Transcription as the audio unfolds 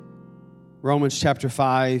Romans chapter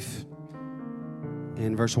 5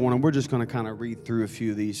 and verse 1. And we're just going to kind of read through a few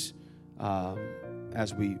of these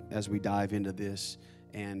as we dive into this.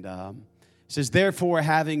 And it says, therefore,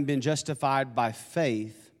 having been justified by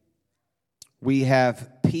faith, we have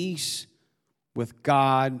peace with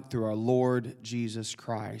God through our Lord Jesus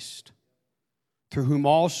Christ, through whom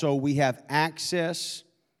also we have access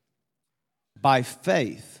by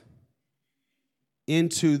faith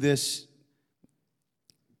into this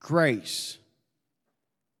grace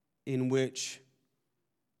in which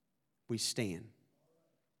we stand.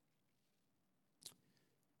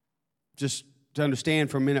 Just to understand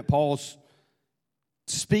for a minute, Paul's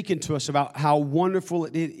speaking to us about how wonderful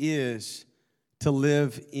it is to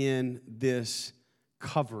live in this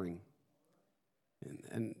covering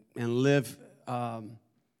and live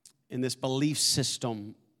in this belief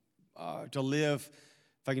system, to live,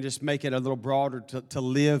 if I can just make it a little broader, to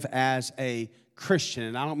live as a Christian.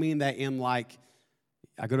 And I don't mean that in like,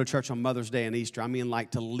 I go to church on Mother's Day and Easter. I mean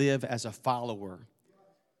like to live as a follower,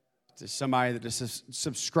 to somebody that just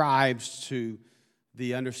subscribes to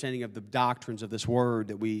the understanding of the doctrines of this word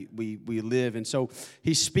that we live. And so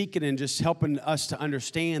he's speaking and just helping us to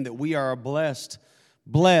understand that we are a blessed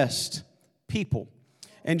people.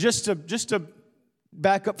 And just to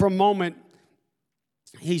back up for a moment,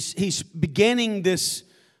 he's beginning this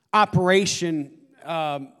operation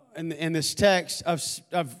in this text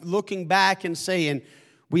of looking back and saying,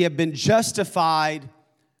 we have been justified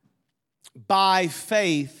by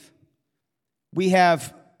faith. We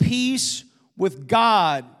have peace with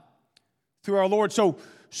God through our Lord. So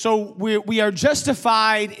we are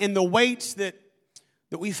justified in the weights that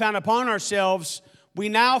we found upon ourselves. We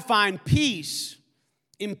now find peace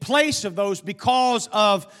in place of those because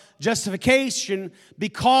of justification,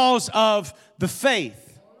 because of the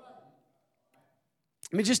faith.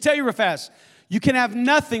 Let me just tell you real fast. You can have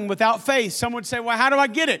nothing without faith. Someone would say, well, how do I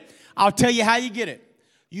get it? I'll tell you how you get it.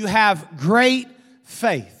 You have great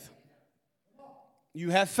faith.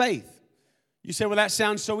 You have faith. You say, well, that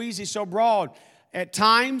sounds so easy, so broad. At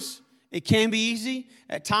times, it can be easy.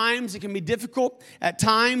 At times, it can be difficult. At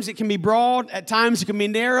times, it can be broad. At times, it can be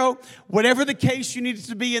narrow. Whatever the case you need it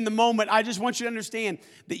to be in the moment, I just want you to understand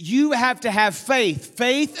that you have to have faith.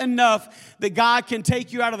 Faith enough that God can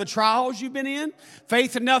take you out of the trials you've been in.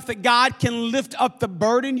 Faith enough that God can lift up the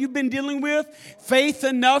burden you've been dealing with. Faith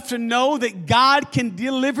enough to know that God can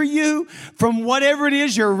deliver you from whatever it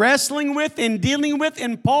is you're wrestling with and dealing with.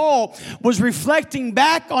 And Paul was reflecting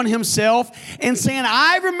back on himself and saying,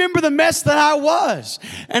 I remember the mess that I was.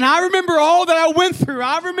 And I remember all that I went through.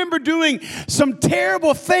 I remember doing some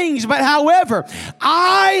terrible things. But however,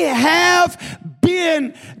 I have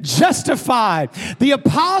been justified. The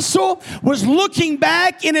apostle was looking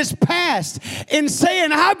back in his past and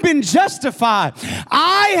saying, I've been justified.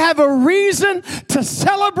 I have a reason to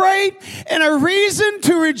celebrate and a reason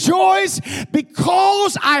to rejoice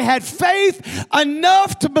because I had faith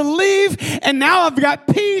enough to believe, and now I've got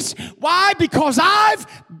peace. Why? Because I've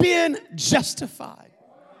been justified.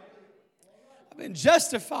 I've been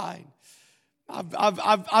justified.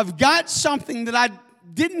 I've got something that I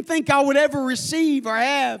didn't think I would ever receive or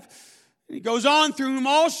have. And he goes on, through whom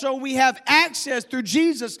also we have access through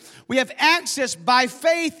Jesus. We have access by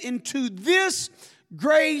faith into this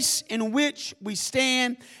grace in which we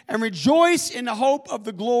stand and rejoice in the hope of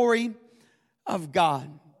the glory of God.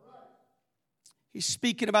 He's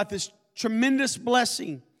speaking about this tremendous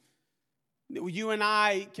blessing that you and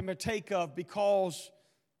I can partake of because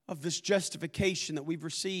of this justification that we've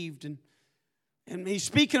received. And he's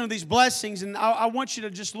speaking of these blessings, and I want you to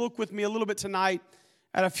just look with me a little bit tonight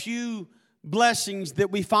at a few blessings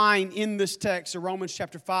that we find in this text of Romans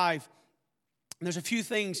chapter 5. And there's a few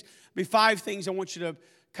things, maybe 5 things I want you to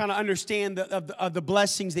kind of understand of the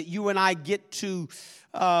blessings that you and I get to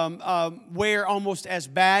wear almost as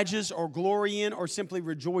badges or glory in or simply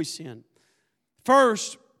rejoice in.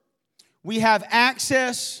 First, we have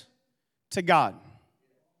access to God.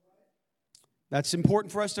 That's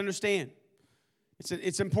important for us to understand.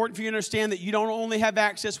 It's important for you to understand that you don't only have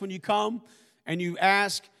access when you come and you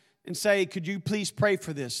ask and say, could you please pray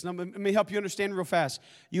for this? Let me help you understand real fast.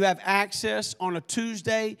 You have access on a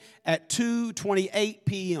Tuesday at 2:28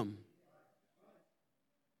 p.m.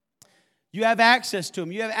 You have access to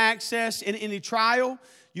them. You have access in any trial.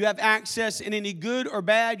 You have access in any good or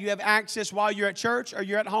bad. You have access while you're at church or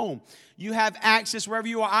you're at home. You have access wherever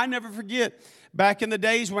you are. I never forget back in the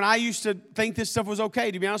days when I used to think this stuff was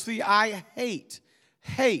okay. To be honest with you, I hate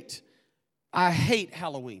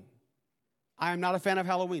Halloween. I am not a fan of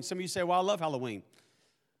Halloween. Some of you say, well, I love Halloween.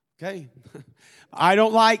 Okay. I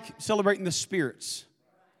don't like celebrating the spirits,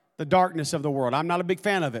 the darkness of the world. I'm not a big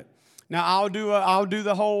fan of it. Now, I'll do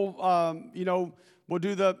the whole, we'll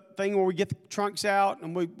do the thing where we get the trunks out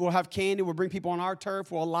and we'll have candy. We'll bring people on our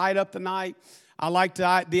turf. We'll light up the night. I like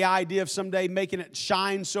the idea of someday making it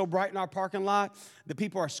shine so bright in our parking lot that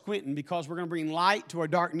people are squinting because we're going to bring light to a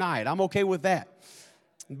dark night. I'm okay with that.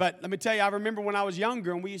 But let me tell you, I remember when I was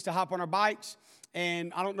younger and we used to hop on our bikes.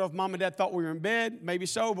 And I don't know if Mom and Dad thought we were in bed, maybe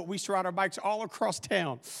so, but we used to ride our bikes all across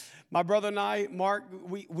town. My brother and I, Mark,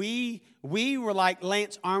 we were like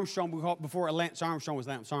Lance Armstrong before Lance Armstrong was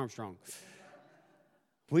Lance Armstrong.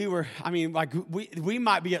 We were, we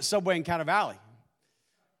might be at Subway in Caddo Valley.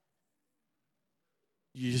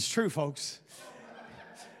 It's true, folks.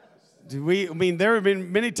 There have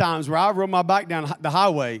been many times where I rode my bike down the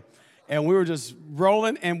highway and we were just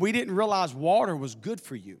rolling and we didn't realize water was good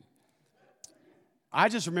for you. I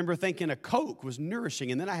just remember thinking a Coke was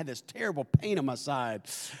nourishing, and then I had this terrible pain on my side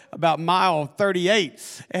about mile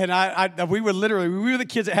 38. And we were the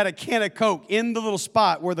kids that had a can of Coke in the little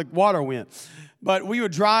spot where the water went. But we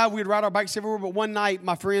would ride our bikes everywhere. But one night,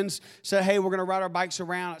 my friends said, hey, we're going to ride our bikes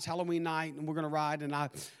around. It's Halloween night, and we're going to ride. And I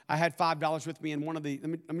had $5 with me, and let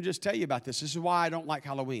me just tell you about this. This is why I don't like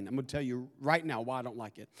Halloween. I'm going to tell you right now why I don't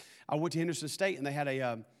like it. I went to Henderson State, and they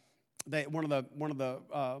had one of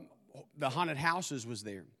the haunted houses was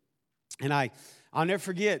there. And I'll never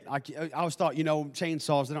forget, I always thought,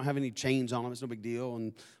 chainsaws, they don't have any chains on them. It's no big deal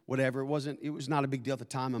and whatever. It was not a big deal at the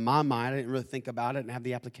time in my mind. I didn't really think about it and have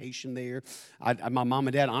the application there. My mom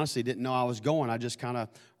and dad honestly didn't know I was going. I just kind of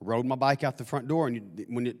rode my bike out the front door. And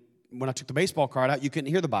when I took the baseball card out, you couldn't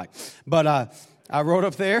hear the bike. But I rode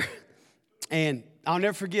up there, and I'll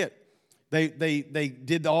never forget. They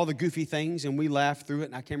did all the goofy things, and we laughed through it,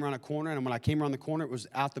 and I came around a corner, and when I came around the corner, it was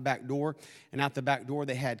out the back door, and out the back door,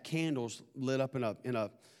 they had candles lit up in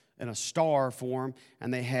a star form,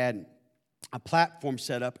 and they had a platform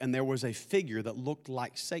set up, and there was a figure that looked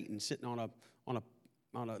like Satan sitting on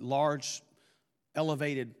a large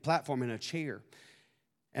elevated platform in a chair.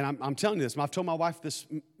 And I'm telling you this, I've told my wife this,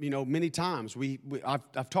 many times.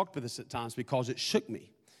 I've talked about this at times because it shook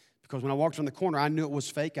me. Because when I walked around the corner, I knew it was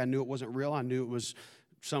fake. I knew it wasn't real. I knew it was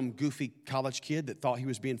some goofy college kid that thought he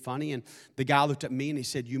was being funny. And the guy looked at me and he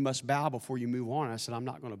said, you must bow before you move on. And I said, I'm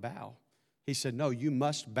not going to bow. He said, no, you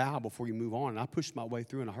must bow before you move on. And I pushed my way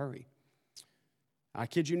through in a hurry. I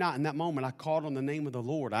kid you not, in that moment, I called on the name of the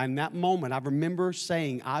Lord. In that moment, I remember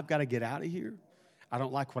saying, I've got to get out of here. I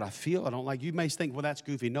don't like what I feel. You may think, well, that's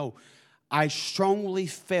goofy. No, I strongly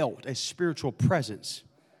felt a spiritual presence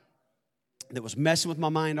that was messing with my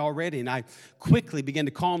mind already, and I quickly began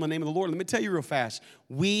to call on the name of the Lord. Let me tell you real fast,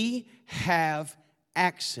 we have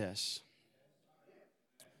access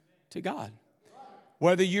to God.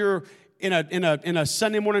 Whether you're in a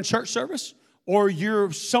Sunday morning church service or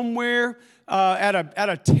you're somewhere at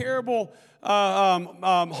a terrible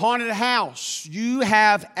haunted house, you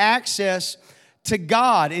have access to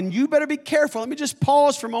God, and you better be careful. Let me just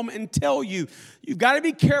pause for a moment and tell you, you've got to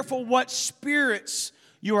be careful what spirits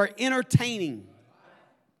you are entertaining.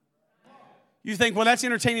 You think, well, that's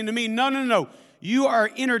entertaining to me. No. You are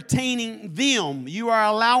entertaining them. You are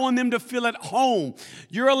allowing them to feel at home.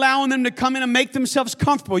 You're allowing them to come in and make themselves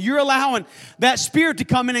comfortable. You're allowing that spirit to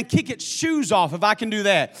come in and kick its shoes off, if I can do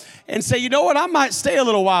that, and say, you know what, I might stay a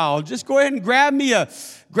little while. Just go ahead and grab me a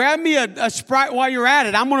Sprite while you're at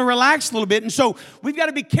it. I'm going to relax a little bit. And so we've got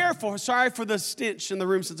to be careful. Sorry for the stench in the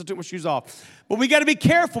room since I took my shoes off. But we got to be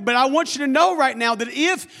careful. But I want you to know right now that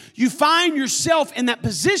if you find yourself in that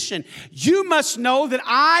position, you must know that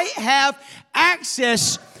I have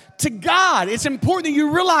access to God. It's important that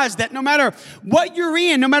you realize that no matter what you're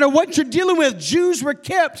in, no matter what you're dealing with, Jews were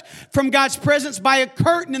kept from God's presence by a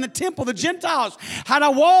curtain in the temple. The Gentiles had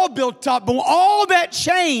a wall built up, but all that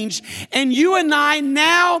changed, and you and I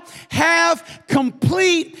now have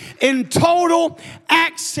complete and total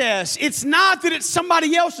access. It's not that it's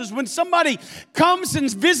somebody else's. When somebody comes and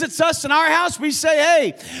visits us in our house, we say,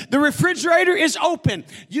 hey, the refrigerator is open.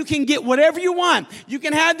 You can get whatever you want. You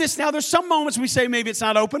can have this. Now, there's some moments we say maybe it's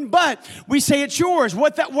not open, but we say it's yours.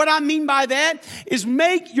 What I mean by that is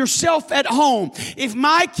make yourself at home. If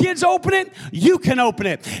my kids open it, you can open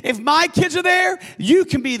it. If my kids are there, you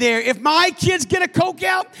can be there. If my kids get a Coke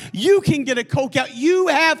out, you can get a Coke out. You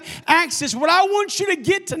have access. What I want you to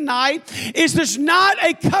get tonight is there's not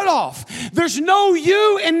a cutoff. There's no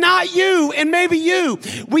you and not you and maybe you.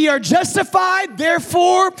 We are justified,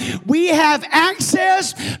 therefore we have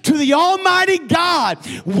access to the Almighty God.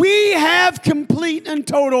 We have complete and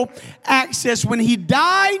total access. When He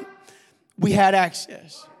died, we had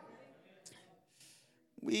access.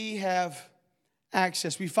 We have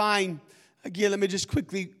access. We find, again, let me just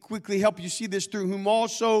quickly help you see this, through whom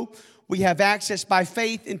also we have access by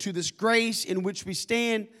faith into this grace in which we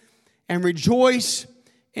stand and rejoice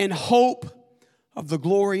in hope of the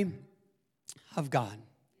glory of God.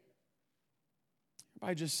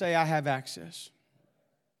 Everybody just say, I have access.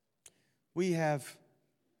 We have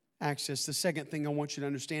access. The second thing I want you to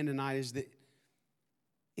understand tonight is that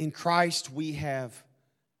in Christ we have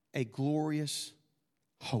a glorious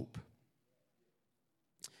hope.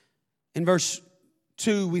 In verse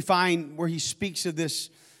 2, we find where he speaks of this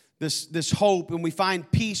hope, and we find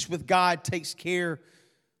peace with God takes care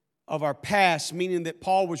of our past, meaning that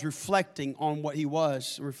Paul was reflecting on what he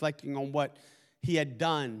was, reflecting on what he had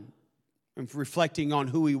done, and reflecting on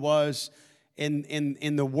who he was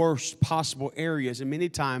in the worst possible areas. And many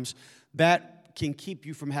times that can keep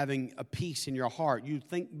you from having a peace in your heart. You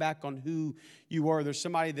think back on who you were. There's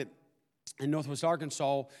somebody that in Northwest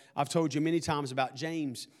Arkansas, I've told you many times about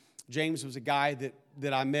James. James was a guy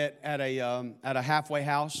that I met at a halfway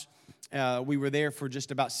house. We were there for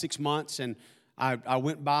just about 6 months, and I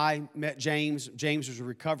went by, met James. James was a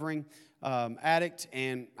recovering addict,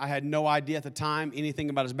 and I had no idea at the time anything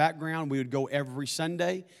about his background. We would go every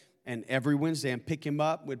Sunday and every Wednesday and pick him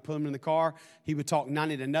up. We'd put him in the car. He would talk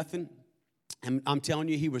 90 to nothing. And I'm telling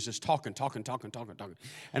you, he was just talking.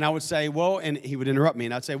 And I would say, well, and he would interrupt me.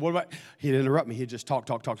 And I'd say, what about? He'd interrupt me. He'd just talk.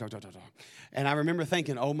 And I remember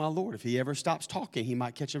thinking, oh, my Lord, if he ever stops talking, he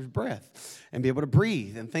might catch his breath and be able to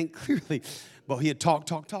breathe and think clearly. But he'd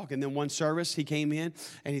talk. And then one service, he came in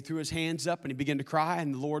and he threw his hands up and he began to cry.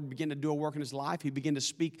 And the Lord began to do a work in his life. He began to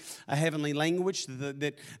speak a heavenly language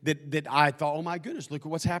that I thought, oh, my goodness, look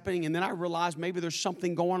at what's happening. And then I realized maybe there's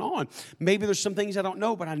something going on. Maybe there's some things I don't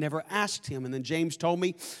know, but I never asked him. And then James told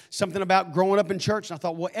me something about growing up in church. And I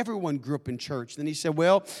thought, well, everyone grew up in church. Then he said,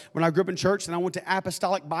 well, when I grew up in church, then I went to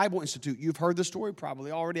Apostolic Bible Institute. You've heard the story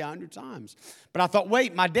probably already 100 times. But I thought,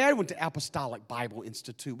 wait, my dad went to Apostolic Bible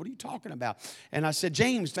Institute. What are you talking about? And I said,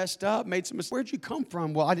 James messed up, made some mistakes. Where'd you come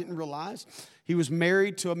from? Well, I didn't realize. He was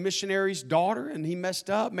married to a missionary's daughter, and he messed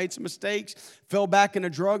up, made some mistakes, fell back into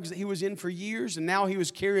drugs that he was in for years, and now he was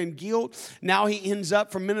carrying guilt. Now he ends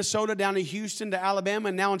up from Minnesota down to Houston to Alabama,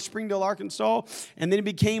 and now in Springdale, Arkansas. And then he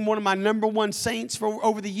became one of my number one saints for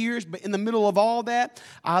over the years. But in the middle of all that,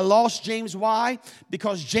 I lost James. Why?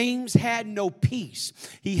 Because James had no peace.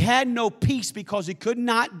 He had no peace because he could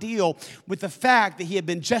not deal with the fact that he had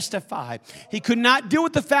been justified. He could not deal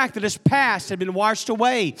with the fact that his past had been washed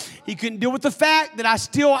away. He couldn't deal with the fact that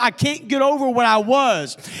I can't get over what I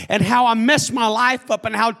was and how I messed my life up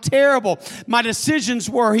and how terrible my decisions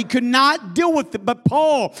were. He could not deal with it. But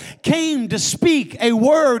Paul came to speak a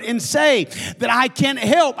word and say that I can't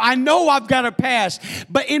help. I know I've got a past,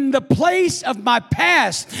 but in the place of my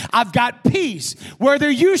past, I've got peace. Where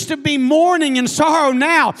there used to be mourning and sorrow,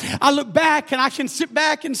 now I look back and I can sit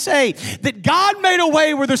back and say that God made a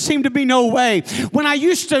way where there seemed to be no way. When I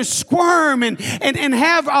used to squirm and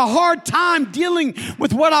have a hard time dealing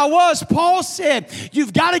with what I was, Paul said,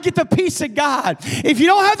 you've got to get the peace of God. If you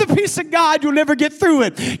don't have the peace of God, you'll never get through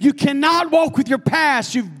it. You cannot walk with your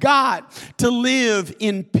past. You've got to live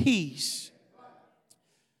in peace.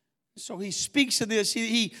 So he speaks of this.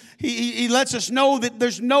 He lets us know that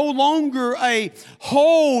there's no longer a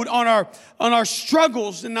hold on our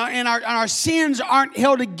struggles, and our sins aren't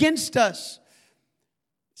held against us.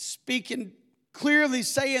 Speaking clearly,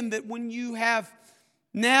 saying that when you have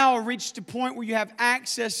now reached a point where you have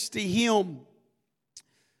access to Him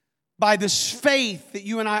by this faith that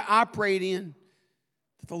you and I operate in,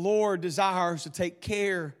 that the Lord desires to take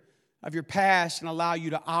care of your past and allow you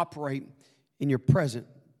to operate in your present.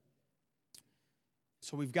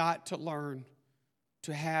 So we've got to learn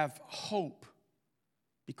to have hope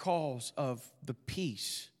because of the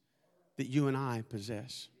peace that you and I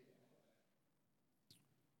possess.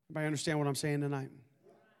 Everybody understand what I'm saying tonight?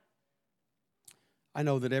 I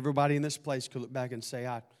know that everybody in this place could look back and say,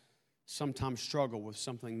 I sometimes struggle with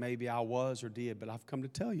something maybe I was or did, but I've come to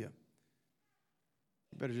tell you,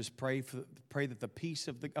 you better just pray that the peace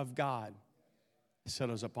of God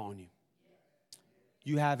settles upon you.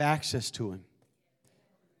 You have access to Him.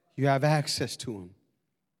 You have access to Him.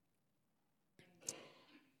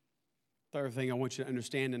 Third thing I want you to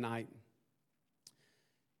understand tonight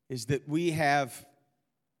is that we have,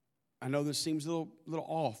 I know this seems a little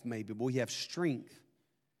off maybe, but we have strength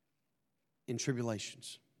in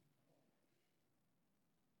tribulations.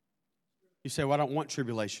 You say, well, I don't want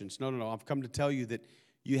tribulations. No. I've come to tell you that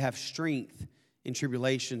you have strength in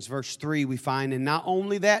tribulations. Verse 3, we find, and not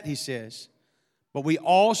only that, he says, but we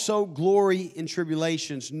also glory in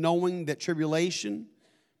tribulations, knowing that tribulation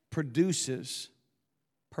produces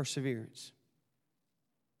perseverance.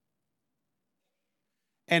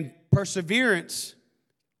 And perseverance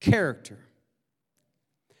character.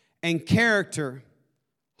 And character,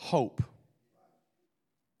 hope.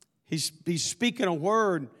 He's speaking a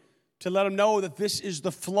word to let them know that this is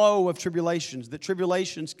the flow of tribulations, that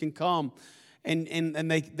tribulations can come and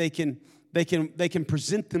they can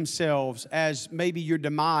present themselves as maybe your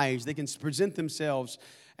demise. They can present themselves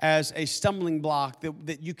as a stumbling block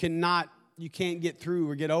that you can't get through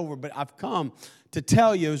or get over. But I've come to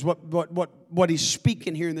tell you is what he's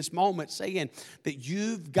speaking here in this moment, saying that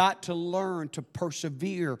you've got to learn to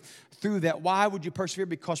persevere through that. Why would you persevere?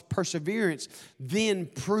 Because perseverance then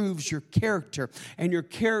proves your character, and your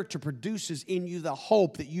character produces in you the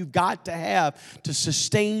hope that you've got to have to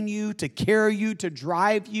sustain you, to carry you, to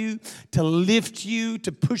drive you, to lift you,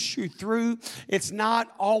 to push you through. It's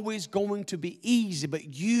not always going to be easy,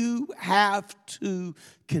 but you have to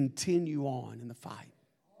continue on in the fight.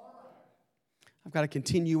 I've got to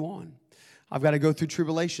continue on. I've got to go through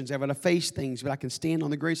tribulations. I've got to face things, but I can stand on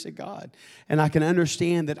the grace of God. And I can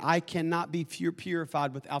understand that I cannot be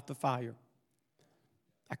purified without the fire.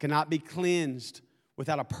 I cannot be cleansed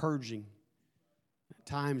without a purging. At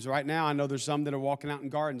times, right now, I know there's some that are walking out in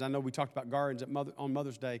gardens. I know we talked about gardens on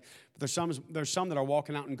Mother's Day. But there's some that are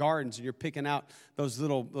walking out in gardens, and you're picking out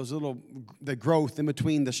the growth in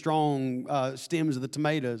between the strong stems of the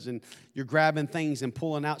tomatoes, and you're grabbing things and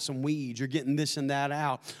pulling out some weeds. You're getting this and that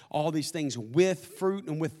out. All these things with fruit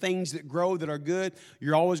and with things that grow that are good.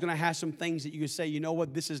 You're always going to have some things that you can say, you know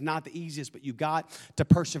what, this is not the easiest, but you got to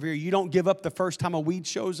persevere. You don't give up the first time a weed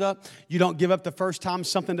shows up. You don't give up the first time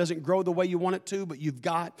something doesn't grow the way you want it to, but you've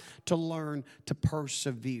got to learn to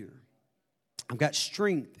persevere. I've got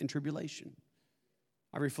strength in tribulation.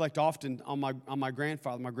 I reflect often on my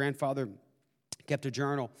grandfather. My grandfather kept a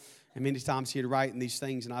journal, and many times he'd write in these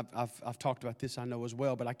things, and I've talked about this, I know as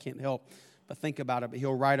well, but I can't help but think about it. But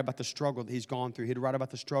he'll write about the struggle that he's gone through. He'd write about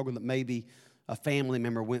the struggle that maybe a family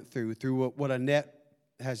member went through what Annette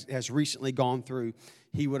has recently gone through.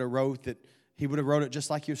 He would have wrote it just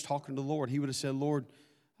like he was talking to the Lord. He would have said, Lord,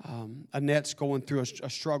 Annette's going through a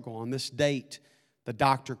struggle. On this date, the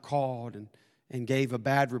doctor called and gave a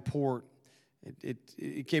bad report.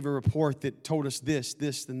 It gave a report that told us this,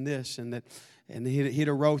 and this, and he'd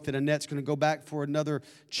have wrote that Annette's going to go back for another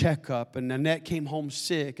checkup, and Annette came home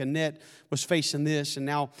sick. Annette was facing this, and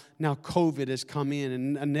now COVID has come in,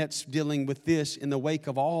 and Annette's dealing with this in the wake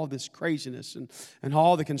of all this craziness and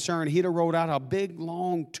all the concern. He'd have wrote out a big,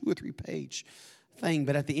 long 2 or 3 page thing,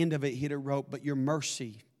 but at the end of it, he'd have wrote, but your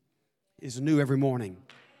mercy is new every morning.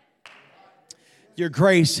 Your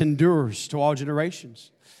grace endures to all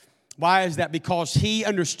generations. Why is that? Because he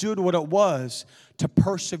understood what it was to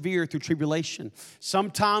persevere through tribulation.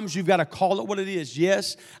 Sometimes you've got to call it what it is.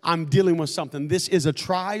 Yes, I'm dealing with something. This is a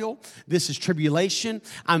trial. This is tribulation.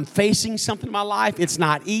 I'm facing something in my life. It's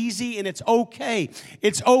not easy, and it's okay.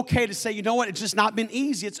 It's okay to say, you know what? It's just not been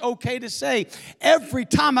easy. It's okay to say, every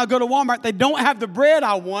time I go to Walmart, they don't have the bread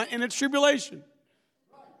I want, and it's tribulation.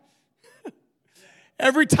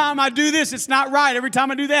 Every time I do this, it's not right. Every time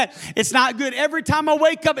I do that, it's not good. Every time I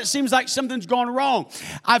wake up, it seems like something's gone wrong.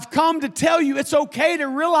 I've come to tell you it's okay to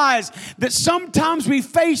realize that sometimes we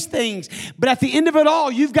face things, but at the end of it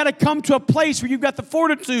all, you've got to come to a place where you've got the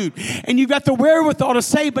fortitude and you've got the wherewithal to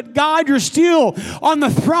say, but God, you're still on the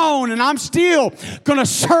throne, and I'm still going to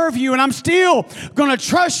serve you, and I'm still going to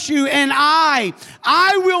trust you, and I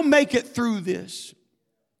will make it through this.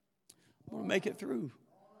 We'll make it through.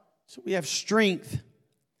 So we have strength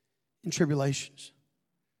in tribulations.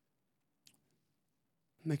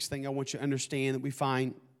 Next thing I want you to understand that we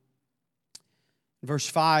find in verse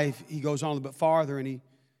 5, he goes on a little bit farther, and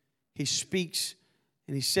he speaks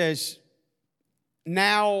and he says,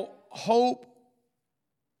 now hope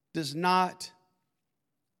does not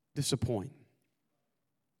disappoint.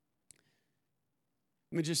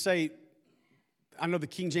 Let me just say, I know the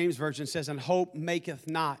King James Version says, and hope maketh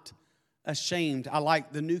not ashamed. I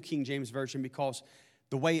like the New King James Version because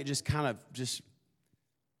the way it just kind of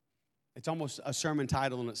it's almost a sermon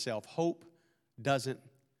title in itself. Hope doesn't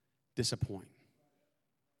disappoint.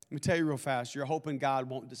 Let me tell you real fast, your hope in God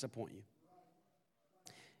won't disappoint you.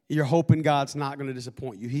 Your hope in God's not going to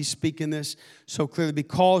disappoint you. He's speaking this so clearly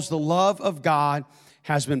because the love of God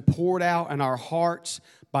has been poured out in our hearts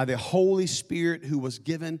by the Holy Spirit who was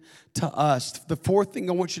given to us. The fourth thing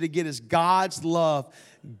I want you to get is God's love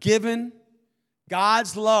given.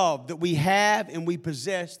 God's love that we have and we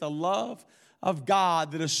possess, the love of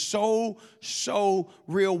God that is so, so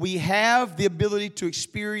real. We have the ability to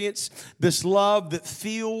experience this love that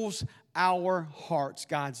fills our hearts.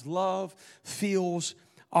 God's love fills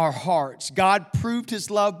our hearts. God proved his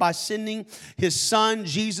love by sending his son,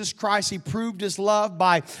 Jesus Christ. He proved his love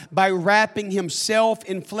by wrapping himself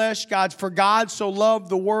in flesh. For God so loved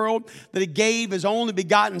the world that he gave his only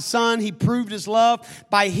begotten son. He proved his love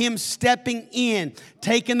by him stepping in,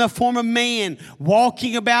 taking the form of man,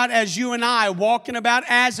 walking about as you and I, walking about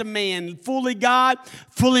as a man, fully God,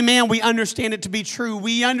 fully man. We understand it to be true.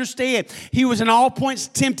 We understand he was in all points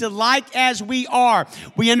tempted like as we are.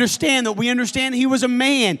 We understand he was a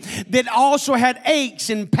man that also had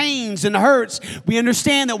aches and pains and hurts. We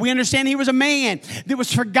understand he was a man that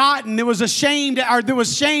was forgotten, that was ashamed, or that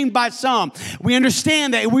was shamed by some. We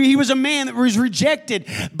understand that he was a man that was rejected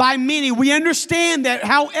by many. We understand that,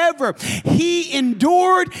 however, he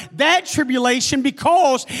endured that tribulation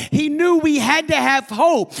because he knew we had to have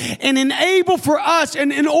hope. And in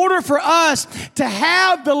order for us to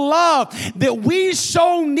have the love that we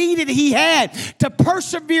so needed, he had to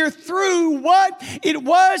persevere through what it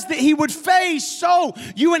was that he would face, so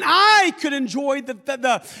you and I could enjoy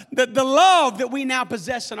the love that we now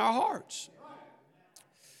possess in our hearts.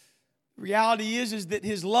 The reality is that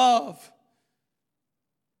his love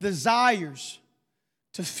desires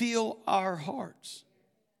to fill our hearts.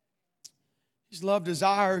 His love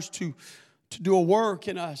desires to do a work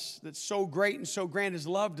in us that's so great and so grand. His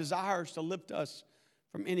love desires to lift us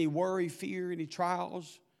from any worry, fear, any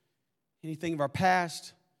trials, anything of our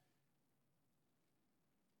past.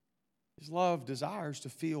 His love desires to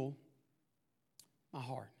fill my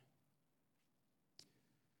heart.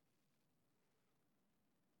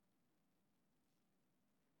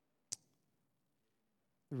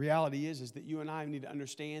 The reality is that you and I need to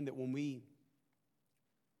understand that when we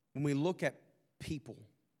look at people,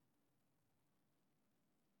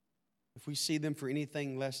 if we see them for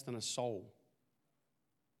anything less than a soul,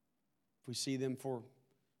 if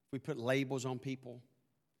we put labels on people,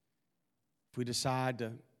 if we decide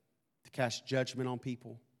to cast judgment on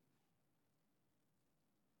people.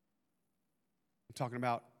 I'm talking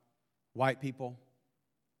about white people,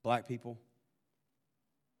 black people,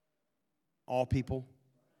 all people.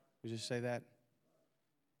 We just say that.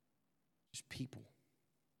 Just people.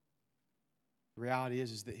 The reality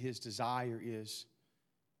is that his desire is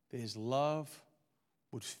that his love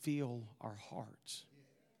would fill our hearts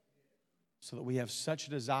so that we have such a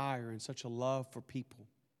desire and such a love for people.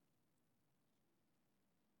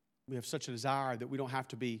 We have such a desire that we don't have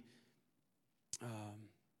to be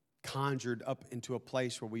conjured up into a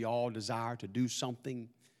place where we all desire to do something,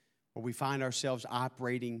 where we find ourselves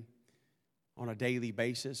operating on a daily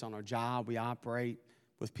basis. On our job, we operate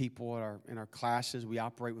with people. In our classes, we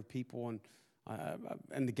operate with people. And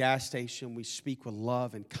in the gas station, we speak with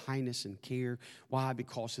love and kindness and care. Why?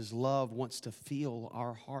 Because his love wants to fill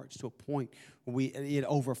our hearts to a point where it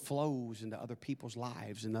overflows into other people's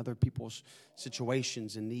lives and other people's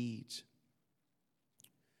situations and needs.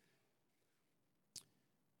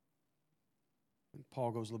 And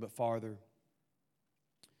Paul goes a little bit farther.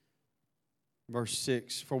 Verse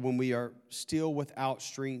 6, for when we are still without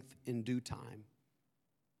strength in due time.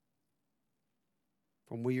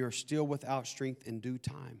 When we are still without strength in due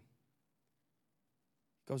time.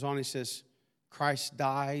 Goes on, he says, Christ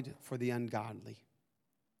died for the ungodly.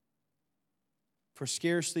 For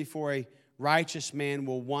scarcely for a righteous man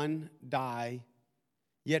will one die,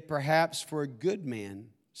 yet perhaps for a good man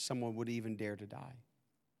someone would even dare to die.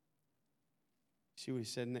 See what he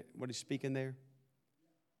said, what he's speaking there?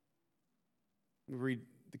 Let me read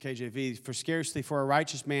the KJV. For scarcely for a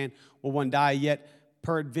righteous man will one die, yet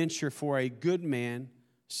peradventure for a good man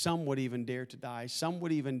some would even dare to die. Some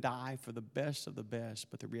would even die for the best of the best.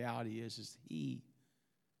 But the reality is he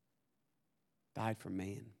died for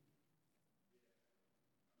man.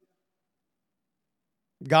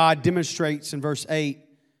 God demonstrates in verse 8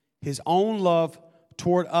 his own love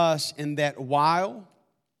toward us in that while,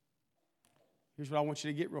 here's what I want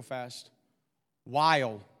you to get real fast.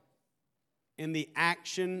 While in the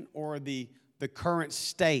action or the current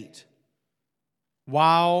state,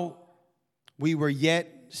 while we were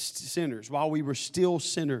yet sinners, while we were still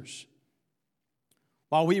sinners,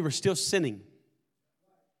 while we were still sinning,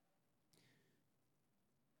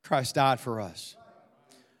 Christ died for us.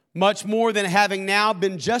 Much more than having now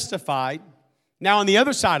been justified, now on the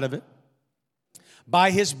other side of it,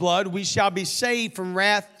 by his blood we shall be saved from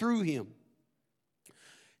wrath through him.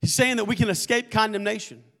 He's saying that we can escape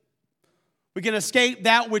condemnation. We can escape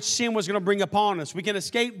that which sin was going to bring upon us. We can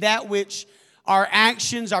escape that which our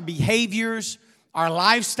actions, our behaviors, our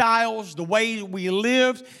lifestyles, the way we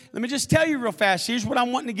lived. Let me just tell you real fast. Here's what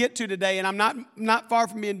I'm wanting to get to today, and I'm not far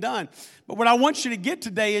from being done. But what I want you to get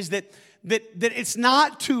today is that it's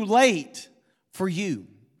not too late for you.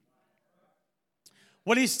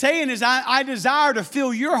 What he's saying is, I desire to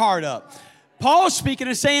fill your heart up. Paul's speaking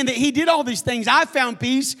and saying that he did all these things. I found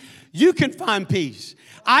peace. You can find peace.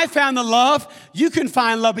 I found the love. You can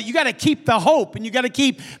find love, but you got to keep the hope and you got to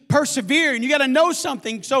keep persevering. You got to know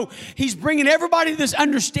something. So he's bringing everybody to this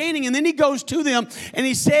understanding, and then he goes to them and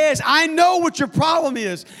he says, I know what your problem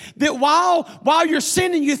is. That while you're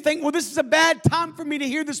sinning, you think, well, this is a bad time for me to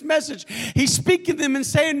hear this message. He's speaking to them and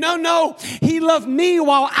saying, no, he loved me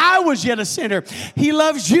while I was yet a sinner. He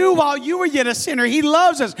loves you while you were yet a sinner. He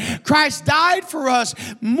loves us. Christ died for us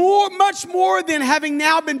much more than having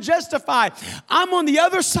now been justified. I'm on the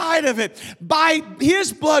other side of it. By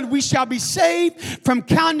his blood we shall be saved from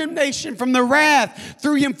condemnation, from the wrath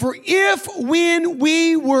through him. For if when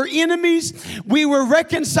we were enemies, we were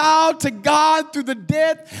reconciled to God through the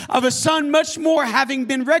death of a son, much more having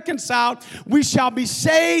been reconciled, we shall be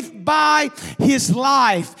saved by his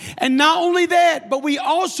life. And not only that, but we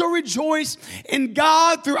also rejoice in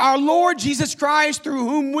God through our Lord Jesus Christ, through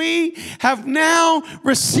whom we have now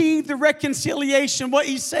received the reconciliation. What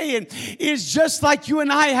he's saying is, just like you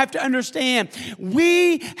and I have to understand,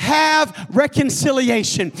 we have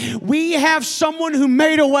reconciliation. We have someone who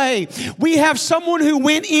made a way. We have someone who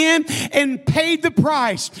went in and paid the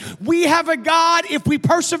price. We have a God if we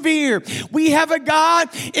persevere. We have a God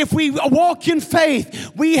if we walk in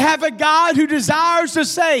faith. We have a God who desires to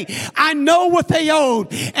say, I know what they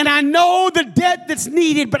owed and I know the debt that's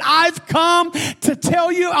needed, but I've come to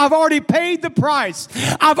tell you I've already paid the price.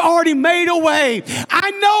 I've already made a way.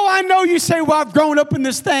 I know you say, well, I've grown up in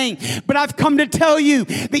this thing, but I've come to tell you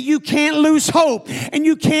that you can't lose hope and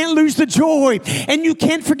you can't lose the joy and you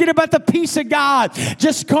can't forget about the peace of God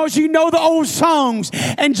just because you know the old songs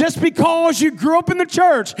and just because you grew up in the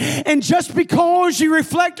church and just because you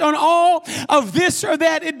reflect on all of this or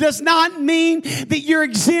that. It does not mean that you're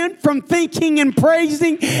exempt from thinking and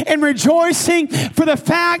praising and rejoicing for the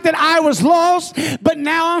fact that I was lost, but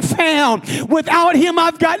now I'm found. Without him,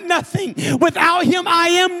 I've got nothing. Without him, I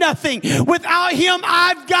am nothing. Without him,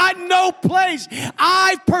 I've got no place.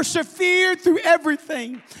 I've persevered through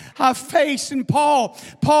everything I've faced. And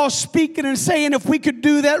Paul's speaking and saying, if we could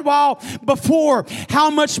do that while before, how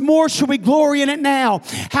much more should we glory in it now?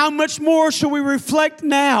 How much more should we reflect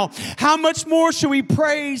now? How much more should we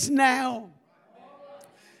praise now?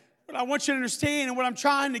 What I want you to understand, and what I'm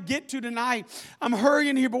trying to get to tonight, I'm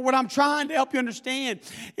hurrying here, but what I'm trying to help you understand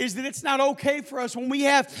is that it's not okay for us when we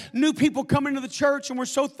have new people coming to the church, and we're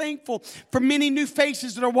so thankful for many new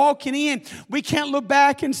faces that are walking in. We can't look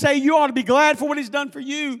back and say, you ought to be glad for what he's done for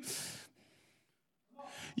you.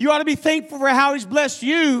 You ought to be thankful for how he's blessed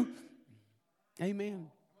you. Amen.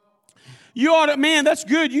 You ought to, man, that's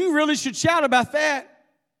good. You really should shout about that.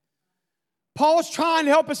 Paul's trying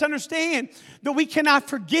to help us understand that we cannot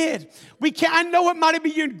forget. I know it might have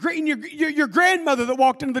been your grandmother that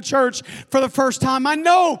walked into the church for the first time. I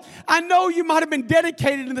know you might have been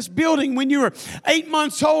dedicated in this building when you were 8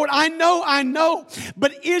 months old. I know.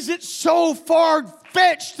 But is it so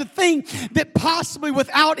far-fetched to think that possibly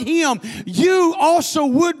without him, you also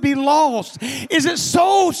would be lost? Is it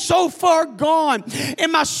so far gone?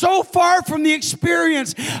 Am I so far from the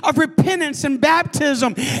experience of repentance and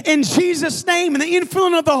baptism in Jesus' name and the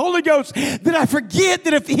infilling of the Holy Ghost that I forget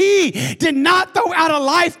that if he did not throw out a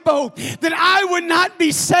lifeboat, that I would not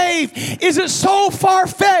be saved? Is it so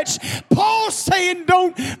far-fetched? Paul's saying,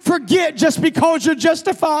 don't forget just because you're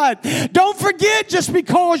justified. Don't forget just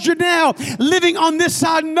because you're now living on this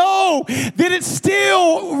side. Know that it's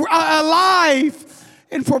still alive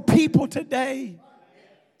and for people today.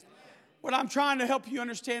 What I'm trying to help you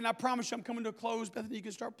understand, I promise you I'm coming to a close, Bethany, you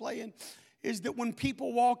can start playing, is that when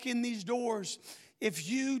people walk in these doors, if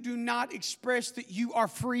you do not express that you are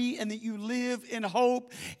free and that you live in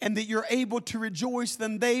hope and that you're able to rejoice,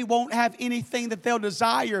 then they won't have anything that they'll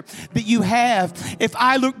desire that you have. If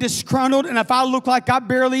I look disgruntled and if I look like I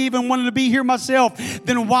barely even wanted to be here myself,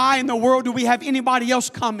 then why in the world do we have anybody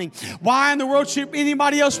else coming? Why in the world should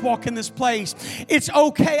anybody else walk in this place? It's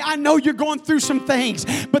okay. I know you're going through some things,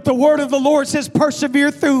 but the word of the Lord says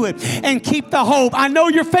persevere through it and keep the hope. I know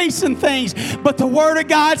you're facing things, but the word of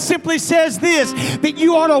God simply says this, that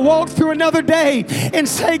you ought to walk through another day and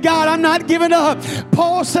say, God, I'm not giving up.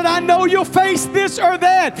 Paul said, I know you'll face this or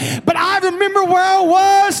that, but I remember where I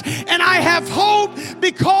was and I have hope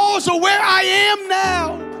because of where I am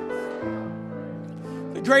now.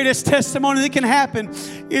 The greatest testimony that can happen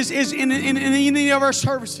is in any of our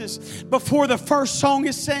services. Before the first song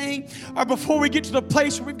is sang, or before we get to the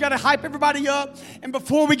place where we've got to hype everybody up, and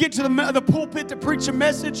before we get to the pulpit to preach a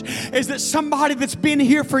message, is that somebody that's been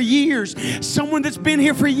here for years, someone that's been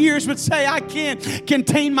here for years would say, I can't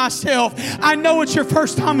contain myself. I know it's your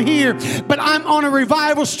first time here, but I'm on a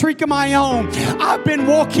revival streak of my own. I've been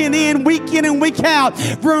walking in and week out,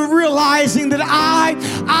 realizing that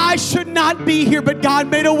I should not be here, but God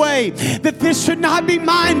made a way. That this should not be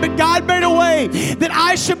mine, but God made a way. That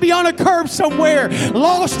I should be on a curb somewhere,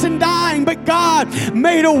 lost and dying, but God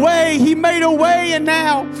made a way. He made a way, and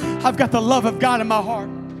now I've got the love of God in my heart.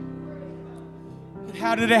 And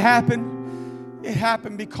how did it happen? It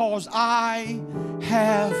happened because I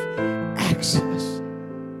have access.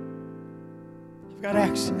 I've got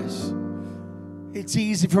access. It's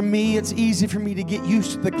easy for me. It's easy for me to get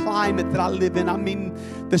used to the climate that I live in. I mean,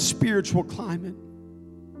 the spiritual climate.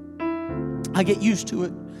 I get used to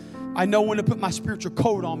it. I know when to put my spiritual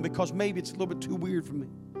coat on because maybe it's a little bit too weird for me.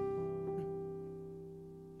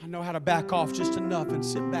 I know how to back off just enough and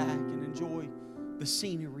sit back and enjoy the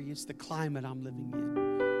scenery. It's the climate I'm living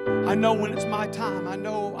in. I know when it's my time. I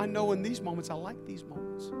know in these moments, I like these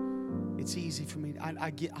moments. It's easy for me.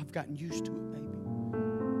 I've gotten used to it, baby.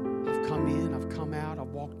 I've come in, I've come out, I've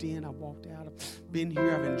walked in, I've walked out. I've been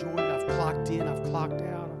here, I've enjoyed it, I've clocked in, I've clocked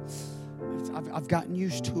out. I've gotten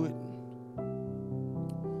used to it.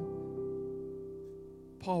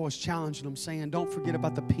 Paul was challenging them, saying, don't forget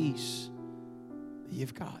about the peace that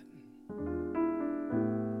you've got.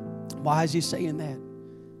 Why is he saying that?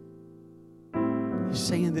 He's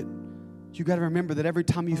saying that you got to remember that every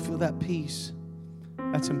time you feel that peace,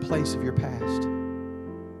 that's in place of your past.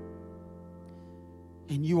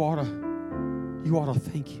 And you ought to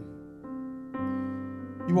thank Him.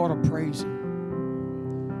 You ought to praise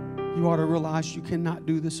Him. You ought to realize you cannot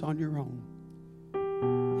do this on your own.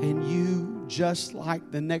 And you, just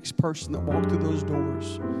like the next person that walked through those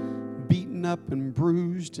doors, beaten up and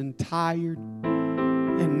bruised and tired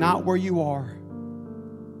and not where you are,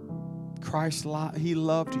 Christ, He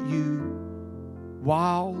loved you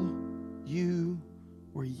while you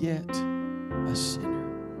were yet a sinner.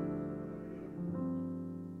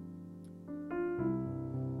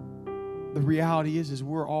 The reality is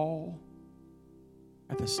we're all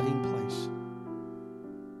at the same place.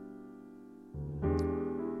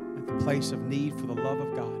 At the place of need for the love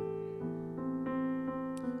of God.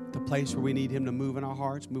 The place where we need Him to move in our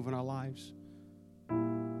hearts, move in our lives,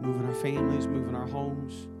 move in our families, move in our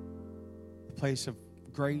homes. The place of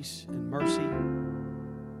grace and mercy and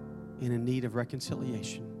in need of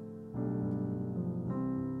reconciliation.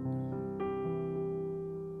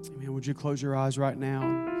 Amen. Would you close your eyes right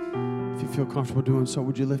now? If you feel comfortable doing so,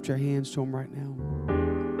 would you lift your hands to Him right now?